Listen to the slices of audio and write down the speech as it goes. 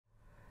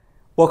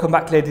Welcome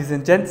back, ladies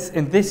and gents.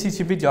 In this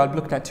YouTube video, I'll be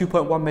looking at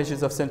 2.1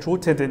 measures of central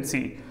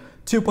tendency.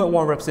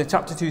 2.1 represents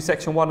Chapter 2,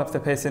 Section 1 of the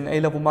Pearson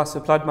A-Level Maths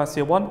Applied Maths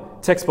Year 1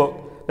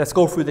 textbook. Let's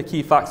go through the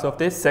key facts of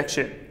this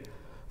section.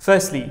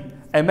 Firstly,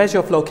 a measure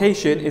of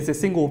location is a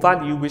single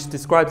value which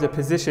describes a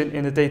position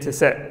in a data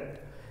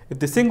set. If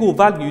the single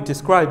value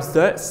describes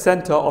the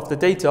center of the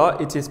data,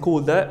 it is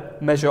called the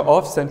measure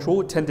of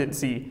central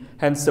tendency,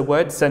 hence the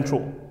word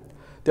central.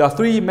 There are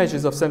three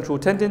measures of central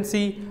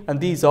tendency,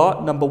 and these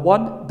are number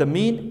 1, the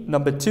mean,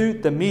 number 2,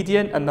 the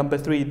median, and number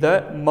 3,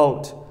 the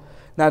mode.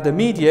 Now the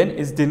median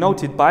is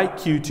denoted by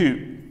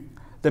Q2.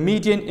 The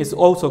median is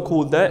also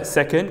called the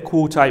second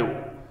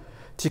quartile.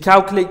 To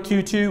calculate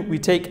Q2, we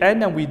take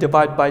n and we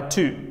divide by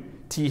 2,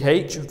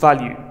 th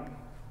value.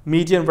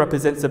 Median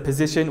represents the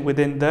position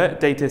within the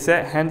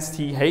dataset, hence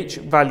th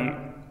value.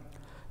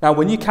 Now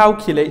when you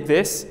calculate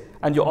this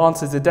and your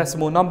answer is a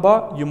decimal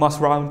number, you must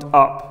round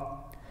up.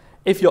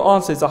 If your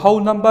answer is a whole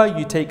number,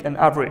 you take an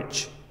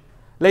average.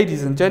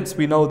 Ladies and gents,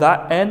 we know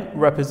that n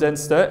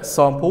represents the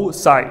sample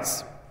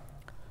size.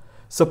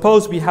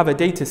 Suppose we have a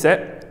data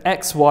set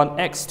x1,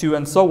 x2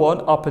 and so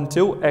on up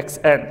until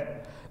xn.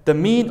 The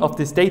mean of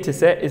this data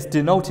set is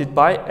denoted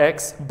by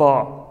x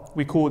bar.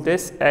 We call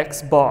this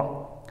x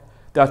bar.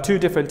 There are two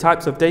different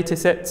types of data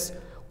sets.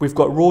 We've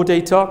got raw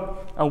data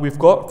and we've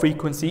got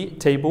frequency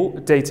table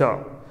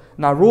data.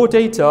 Now raw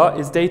data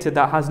is data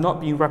that has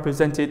not been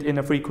represented in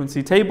a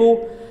frequency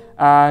table,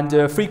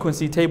 and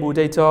frequency table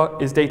data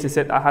is data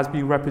set that has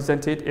been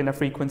represented in a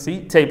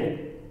frequency table.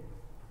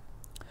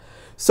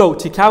 So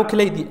to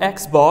calculate the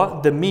x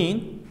bar, the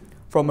mean,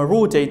 from a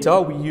raw data,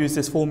 we use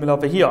this formula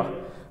over here.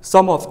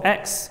 Sum of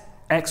x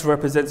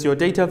represents your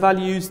data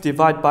values,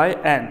 divide by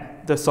n,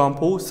 the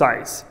sample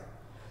size.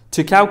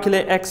 To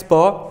calculate x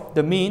bar,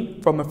 the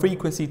mean, from a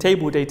frequency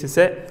table data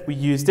set, we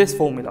use this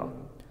formula.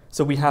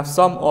 So we have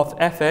sum of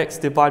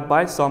fx divided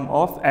by sum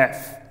of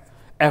f.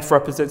 F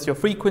represents your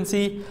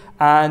frequency,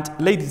 and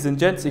ladies and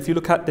gents, if you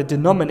look at the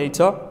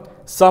denominator,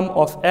 sum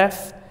of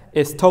f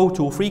is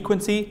total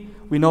frequency.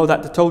 We know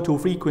that the total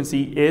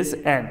frequency is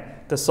n,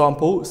 the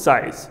sample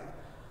size.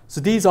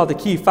 So these are the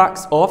key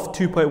facts of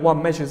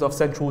 2.1 measures of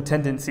central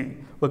tendency.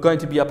 We're going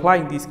to be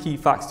applying these key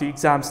facts to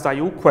exam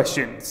style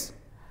questions.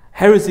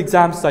 Here is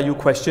exam style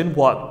question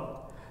 1.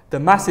 The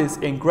masses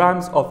in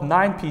grams of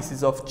 9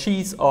 pieces of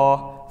cheese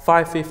are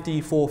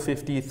 550,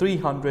 450,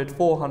 300,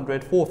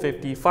 400,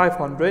 450,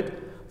 500,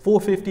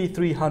 450,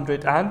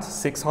 300 and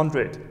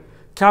 600.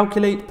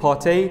 Calculate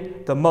part A,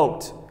 the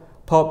mode,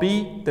 part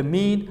B, the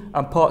mean,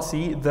 and part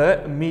C,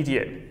 the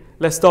median.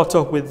 Let's start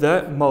off with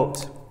the mode.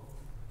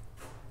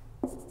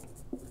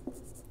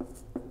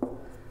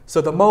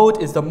 So the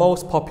mode is the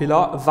most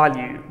popular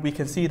value. We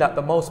can see that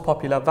the most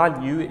popular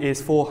value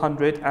is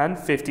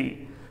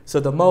 450.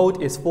 So the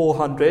mode is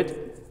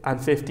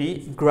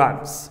 450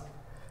 grams.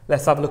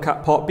 Let's have a look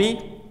at part B.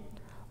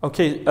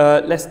 Okay,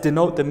 let's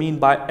denote the mean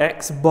by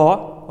x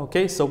bar.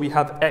 Okay, so we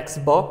have x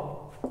bar.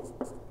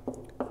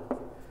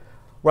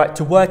 Right,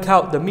 to work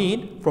out the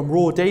mean from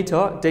raw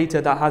data,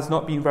 data that has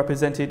not been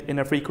represented in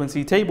a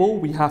frequency table,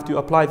 we have to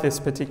apply this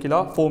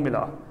particular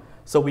formula.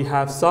 So we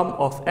have sum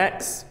of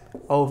x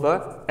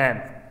over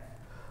n.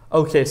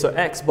 Okay, so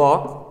x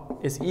bar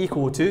is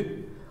equal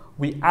to,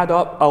 we add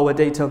up our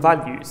data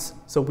values.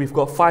 So we've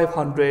got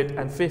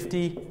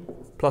 550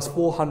 plus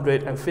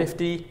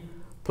 450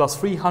 plus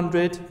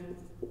 300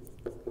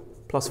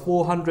 plus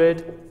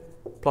 400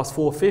 plus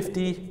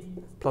 450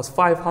 plus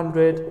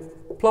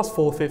 500 plus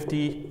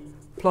 450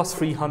 plus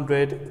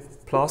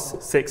 300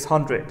 plus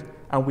 600,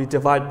 and we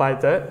divide by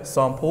the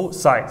sample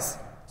size.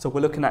 So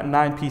we're looking at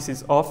 9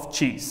 pieces of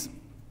cheese.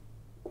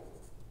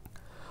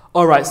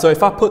 Alright, so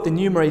if I put the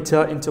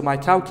numerator into my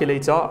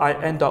calculator,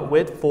 I end up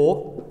with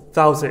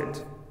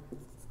 4,000.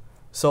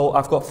 So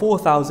I've got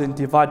 4,000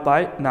 divided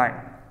by 9.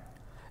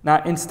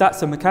 Now in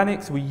stats and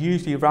mechanics, we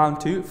usually round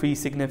to 3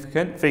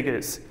 significant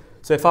figures.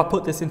 So if I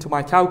put this into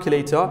my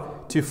calculator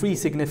to 3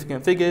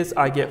 significant figures,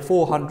 I get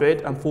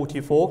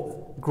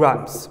 444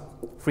 grams,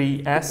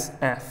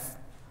 3SF.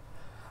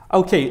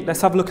 Okay,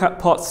 let's have a look at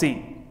part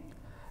C.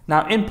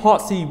 Now in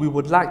part C, we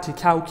would like to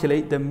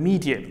calculate the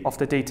median of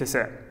the data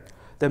set.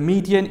 The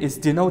median is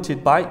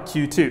denoted by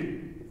Q2.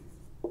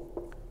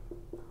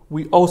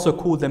 We also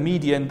call the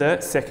median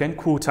the second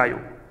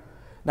quartile.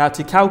 Now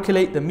to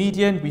calculate the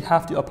median, we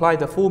have to apply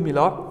the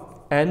formula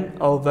n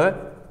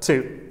over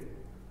 2.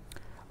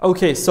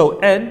 Okay, so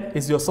n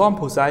is your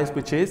sample size,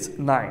 which is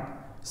 9.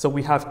 So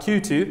we have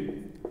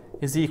Q2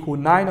 is equal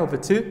 9 over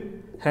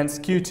 2, hence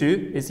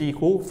Q2 is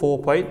equal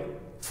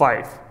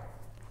 4.5.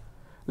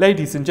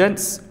 Ladies and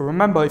gents,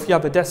 remember, if you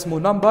have a decimal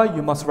number,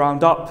 you must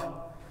round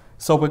up.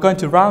 So we're going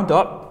to round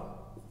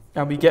up,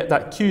 and we get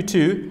that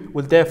Q2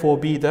 will therefore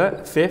be the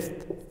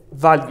 5th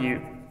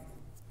value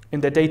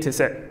in the data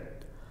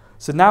set.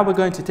 So now we're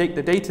going to take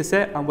the data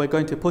set and we're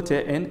going to put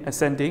it in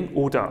ascending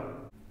order.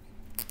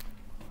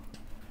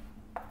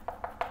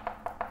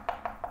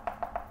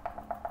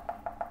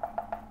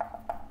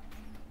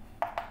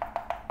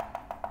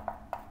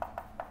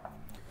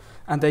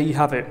 And there you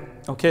have it.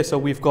 Okay, so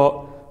we've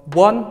got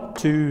 1,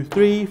 2,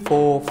 3,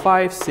 4,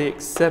 5,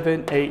 6,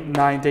 7, 8,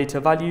 9 data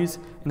values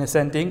in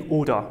ascending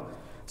order.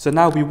 So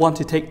now we want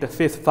to take the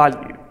fifth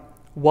value.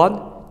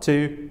 1,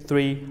 2,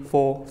 3,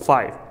 4,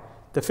 5.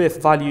 The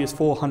fifth value is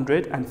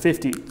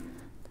 450.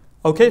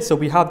 Okay, so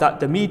we have that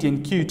the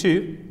median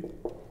Q2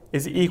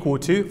 is equal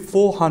to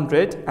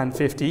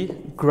 450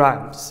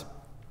 grams.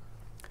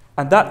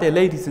 And that there,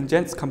 ladies and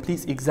gents,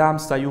 completes exam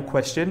style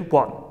question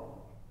 1.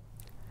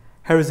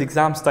 Here is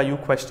exam style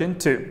question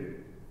 2.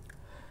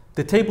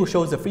 The table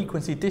shows the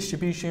frequency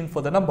distribution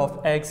for the number of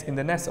eggs in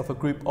the nest of a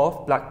group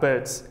of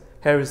blackbirds.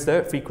 Here is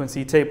the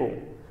frequency table.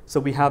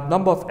 So we have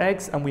number of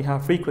eggs and we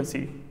have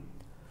frequency.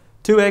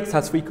 2 eggs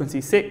has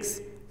frequency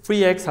 6,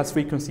 3 eggs has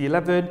frequency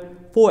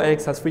 11, 4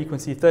 eggs has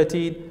frequency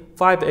 13,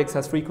 5 eggs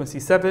has frequency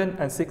 7,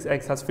 and 6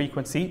 eggs has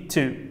frequency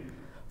 2.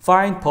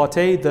 Find part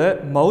A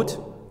the mode,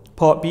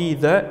 part B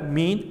the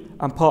mean,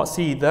 and part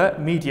C the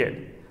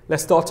median.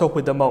 Let's start off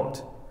with the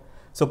mode.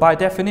 So by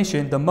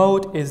definition, the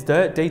mode is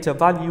the data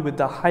value with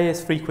the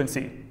highest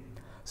frequency.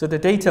 So the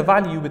data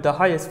value with the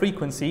highest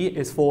frequency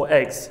is 4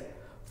 eggs.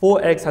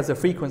 4 eggs has a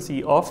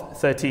frequency of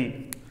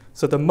 13.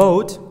 So the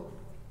mode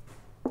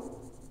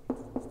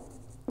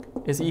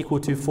is equal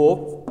to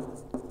 4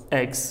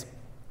 eggs.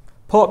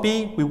 Part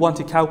B, we want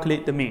to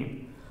calculate the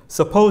mean.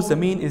 Suppose the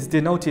mean is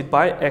denoted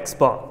by x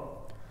bar.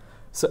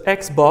 So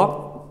x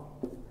bar,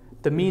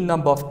 the mean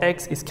number of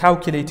eggs, is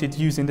calculated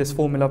using this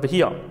formula over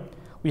here.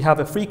 We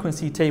have a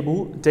frequency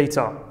table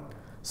data.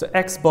 So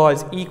x bar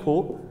is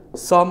equal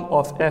sum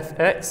of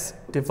fx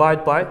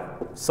divided by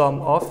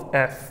sum of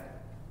f.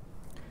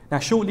 Now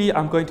shortly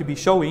I'm going to be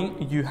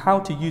showing you how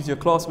to use your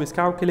ClassWiz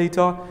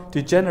calculator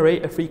to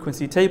generate a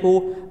frequency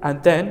table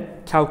and then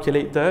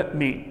calculate the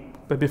mean.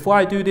 But before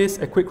I do this,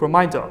 a quick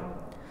reminder.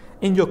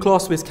 In your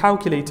ClassWiz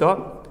calculator,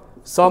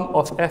 sum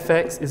of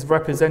fx is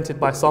represented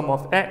by sum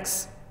of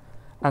x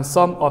and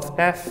sum of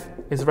f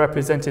is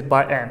represented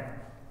by n.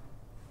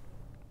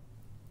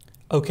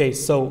 Okay,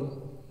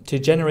 so to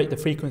generate the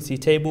frequency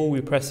table, we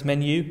press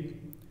menu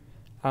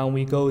and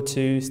we go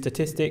to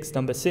statistics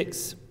number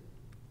 6.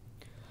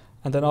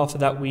 And then after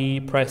that, we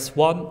press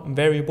 1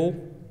 variable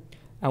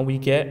and we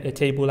get a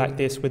table like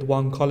this with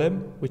 1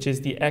 column, which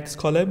is the X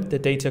column, the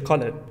data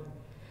column.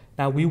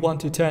 Now we want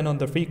to turn on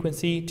the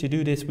frequency. To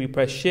do this, we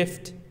press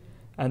shift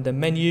and the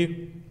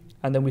menu,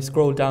 and then we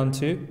scroll down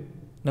to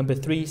number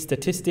 3,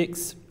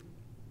 statistics,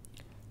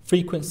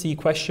 frequency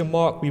question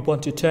mark. We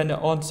want to turn it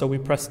on, so we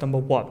press number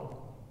 1.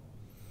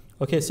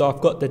 Okay, so I've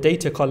got the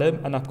data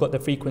column and I've got the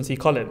frequency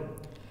column.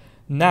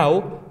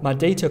 Now, my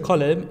data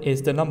column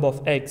is the number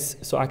of eggs,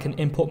 so I can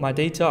input my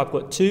data. I've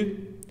got 2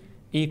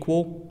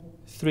 equal,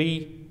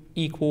 3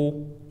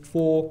 equal,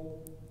 4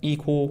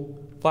 equal,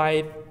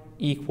 5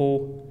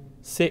 equal,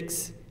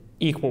 6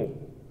 equal.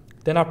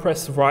 Then I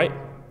press right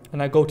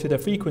and I go to the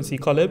frequency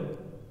column,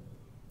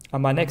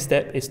 and my next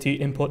step is to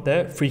input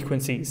the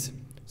frequencies.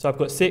 So I've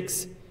got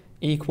 6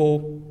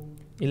 equal,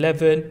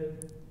 11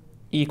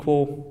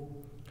 equal,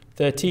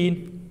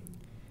 13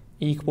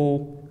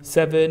 equal,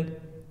 7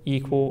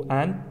 equal,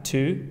 and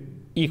 2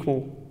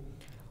 equal.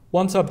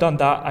 Once I've done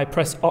that, I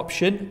press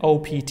option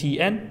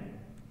OPTN,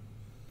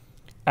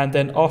 and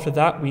then after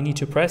that we need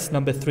to press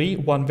number 3,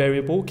 1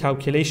 variable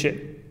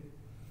calculation.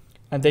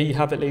 And there you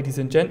have it, ladies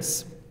and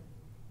gents.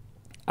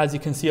 As you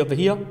can see over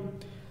here,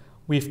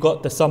 we've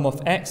got the sum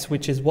of x,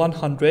 which is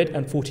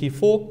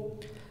 144,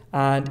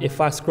 and if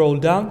I scroll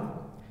down,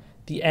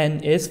 the n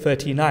is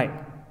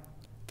 39.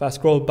 If I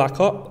scroll back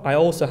up, I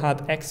also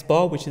have x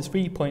bar, which is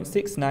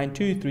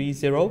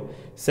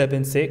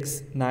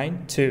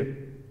 3.6923076992.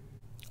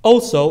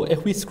 Also,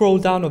 if we scroll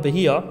down over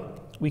here,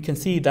 we can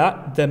see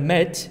that the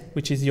med,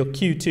 which is your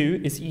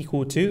Q2, is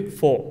equal to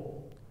 4.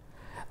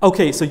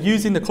 Okay, so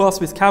using the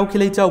ClassWiz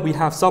calculator, we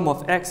have sum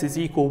of x is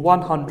equal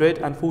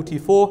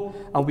 144,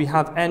 and we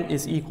have n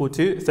is equal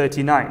to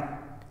 39.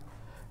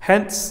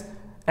 Hence,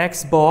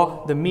 x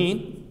bar, the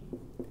mean,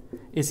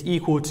 is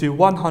equal to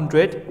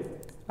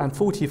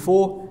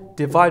 144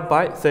 divided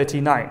by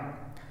 39.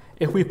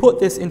 If we put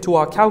this into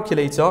our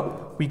calculator,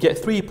 we get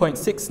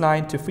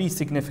 3.69 to 3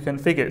 significant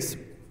figures.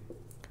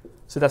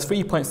 So that's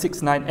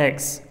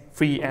 3.69x,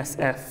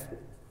 3SF.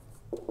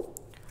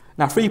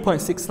 Now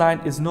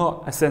 3.69 is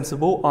not a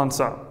sensible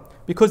answer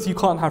because you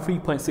can't have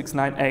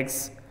 3.69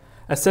 eggs.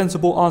 A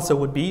sensible answer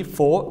would be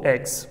 4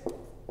 eggs.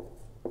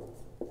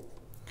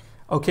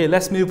 Okay,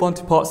 let's move on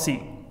to part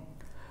C.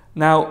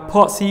 Now,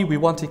 part C, we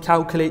want to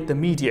calculate the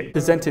median,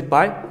 presented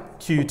by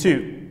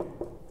Q2.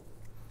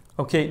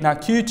 Okay, now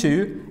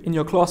Q2 in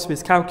your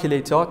ClassWiz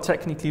calculator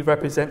technically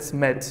represents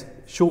med,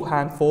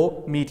 shorthand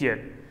for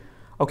median.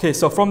 Okay,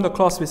 so from the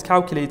ClassWiz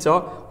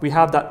calculator, we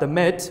have that the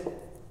med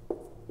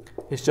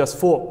is just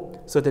 4.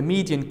 So the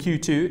median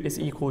Q2 is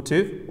equal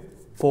to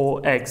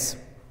 4 eggs.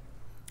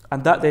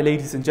 And that there,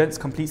 ladies and gents,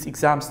 completes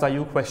exam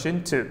style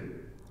question 2.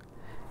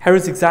 Here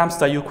is exam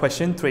style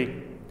question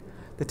 3.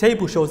 The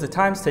table shows the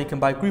times taken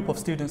by a group of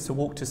students to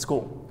walk to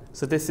school.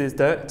 So this is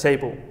the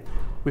table.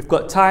 We've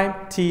got time,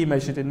 t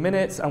measured in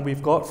minutes, and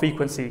we've got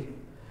frequency.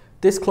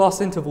 This class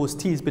interval's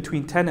t is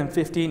between 10 and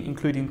 15,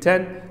 including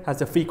 10,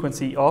 has a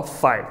frequency of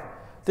 5.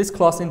 This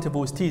class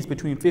interval's t is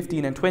between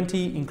 15 and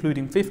 20,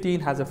 including 15,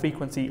 has a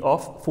frequency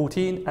of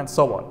 14, and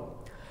so on.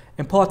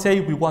 In part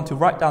A, we want to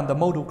write down the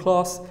modal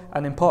class,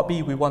 and in part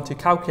B, we want to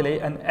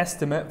calculate an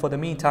estimate for the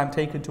mean time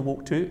taken to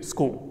walk to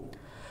school.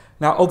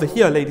 Now over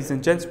here, ladies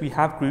and gents, we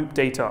have group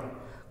data.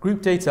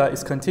 Group data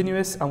is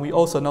continuous, and we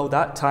also know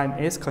that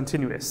time is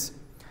continuous.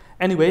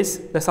 Anyways,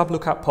 let's have a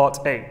look at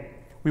part A.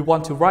 We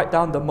want to write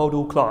down the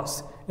modal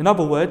class. In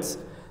other words,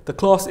 the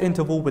class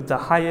interval with the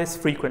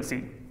highest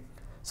frequency.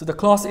 So the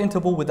class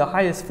interval with the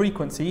highest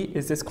frequency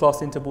is this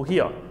class interval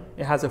here.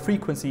 It has a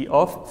frequency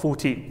of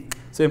 14.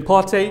 So in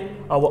part A,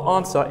 our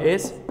answer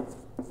is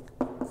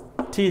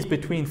t is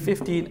between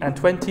 15 and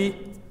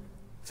 20.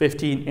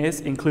 15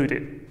 is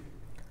included.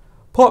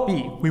 Part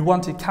B, we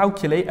want to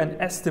calculate an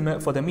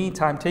estimate for the mean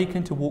time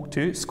taken to walk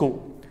to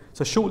school.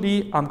 So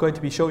shortly, I'm going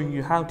to be showing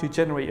you how to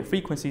generate a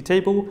frequency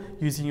table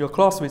using your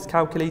ClassWiz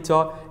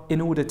calculator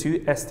in order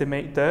to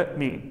estimate the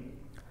mean.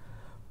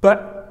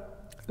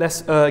 But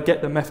let's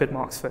get the method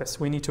marks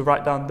first. We need to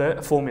write down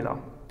the formula.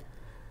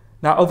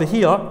 Now over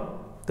here,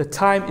 the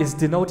time is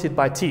denoted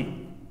by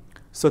t.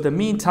 So the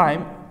mean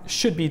time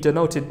should be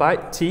denoted by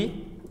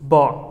t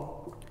bar.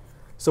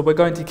 So we're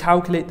going to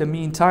calculate the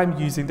mean time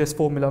using this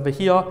formula over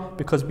here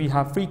because we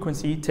have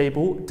frequency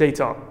table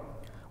data.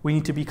 We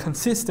need to be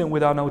consistent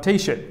with our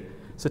notation.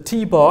 So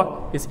t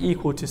bar is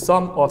equal to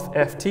sum of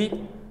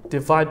ft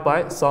divided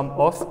by sum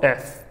of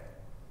f.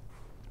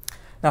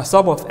 Now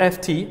sum of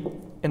ft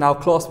in our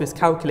ClassWiz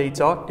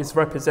calculator is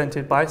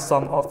represented by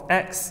sum of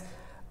x,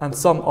 and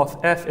sum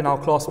of f in our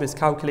ClassWiz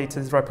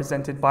calculator is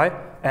represented by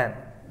n.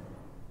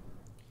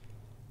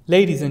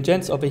 Ladies and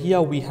gents, over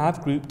here we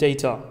have group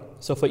data.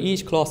 So for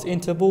each class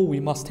interval, we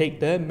must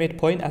take the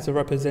midpoint as a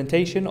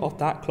representation of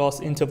that class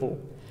interval.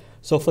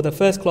 So for the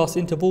first class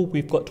interval,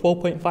 we've got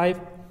 12.5.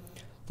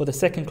 For the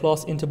second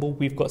class interval,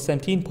 we've got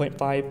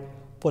 17.5.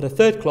 For the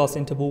third class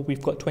interval,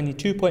 we've got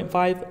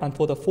 22.5. And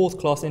for the fourth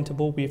class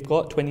interval, we've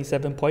got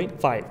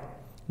 27.5.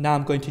 Now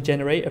I'm going to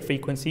generate a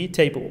frequency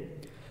table.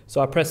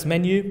 So I press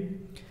menu,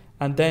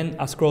 and then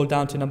I scroll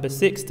down to number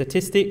 6,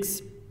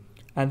 statistics,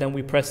 and then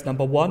we press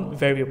number 1,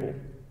 variable.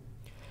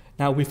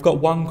 Now we've got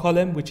one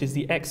column, which is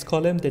the X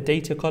column, the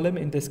data column.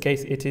 In this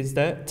case, it is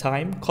the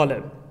time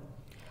column.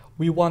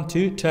 We want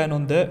to turn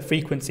on the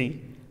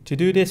frequency. To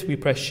do this, we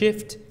press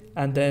shift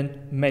and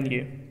then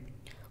menu.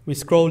 We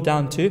scroll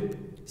down to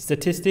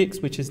statistics,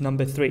 which is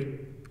number 3.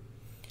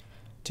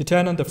 To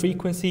turn on the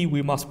frequency,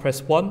 we must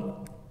press 1.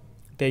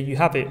 There you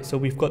have it. So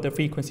we've got the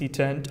frequency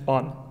turned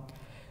on.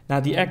 Now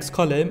the X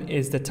column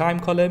is the time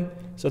column.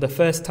 So the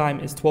first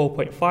time is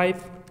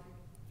 12.5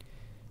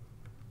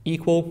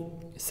 equal.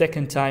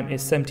 Second time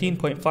is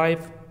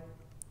 17.5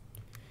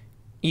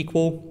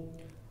 equal.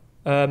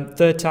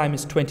 Third time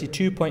is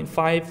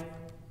 22.5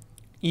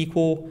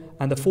 equal.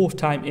 And the fourth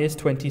time is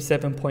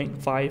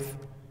 27.5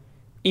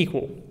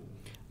 equal.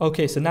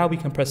 Okay, so now we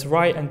can press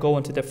right and go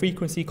onto the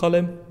frequency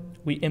column.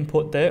 We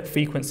input the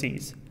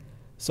frequencies.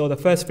 So the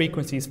first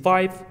frequency is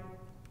 5.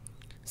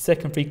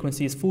 Second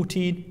frequency is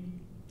 14.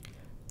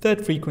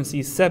 Third frequency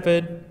is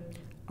 7.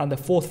 And the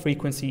fourth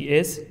frequency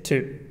is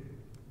 2.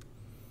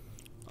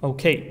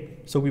 Okay,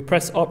 so we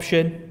press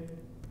option.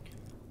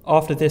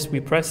 After this, we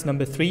press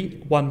number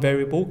 3, one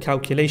variable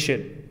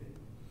calculation.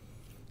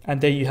 And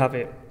there you have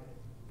it.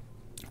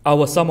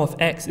 Our sum of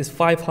x is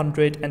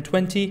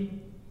 520.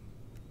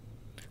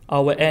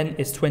 Our n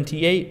is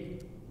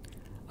 28.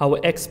 Our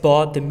x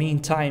bar, the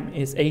mean time,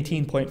 is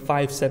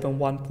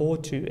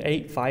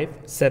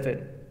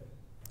 18.57142857.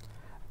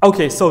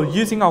 Okay, so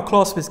using our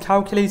ClassWiz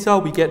calculator,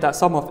 we get that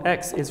sum of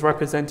x is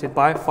represented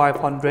by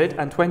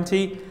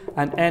 520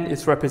 and n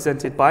is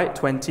represented by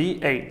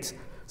 28.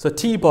 So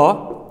t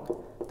bar,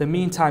 the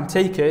mean time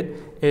taken,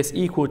 is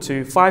equal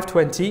to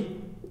 520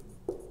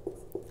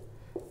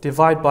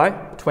 divided by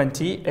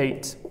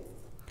 28.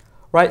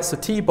 Right, so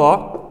t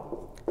bar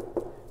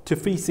to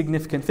 3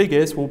 significant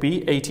figures will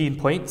be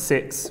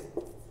 18.6.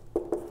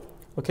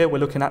 Okay, we're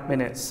looking at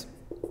minutes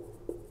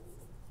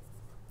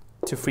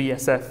to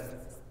 3SF.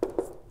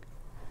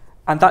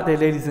 And that day,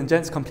 ladies and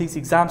gents, completes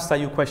exam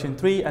style question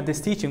 3 and this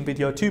teaching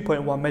video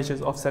 2.1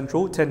 measures of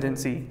central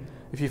tendency.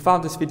 If you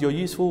found this video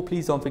useful,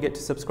 please don't forget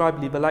to subscribe,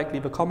 leave a like,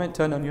 leave a comment,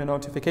 turn on your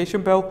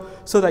notification bell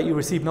so that you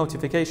receive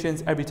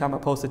notifications every time I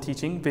post a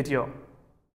teaching video.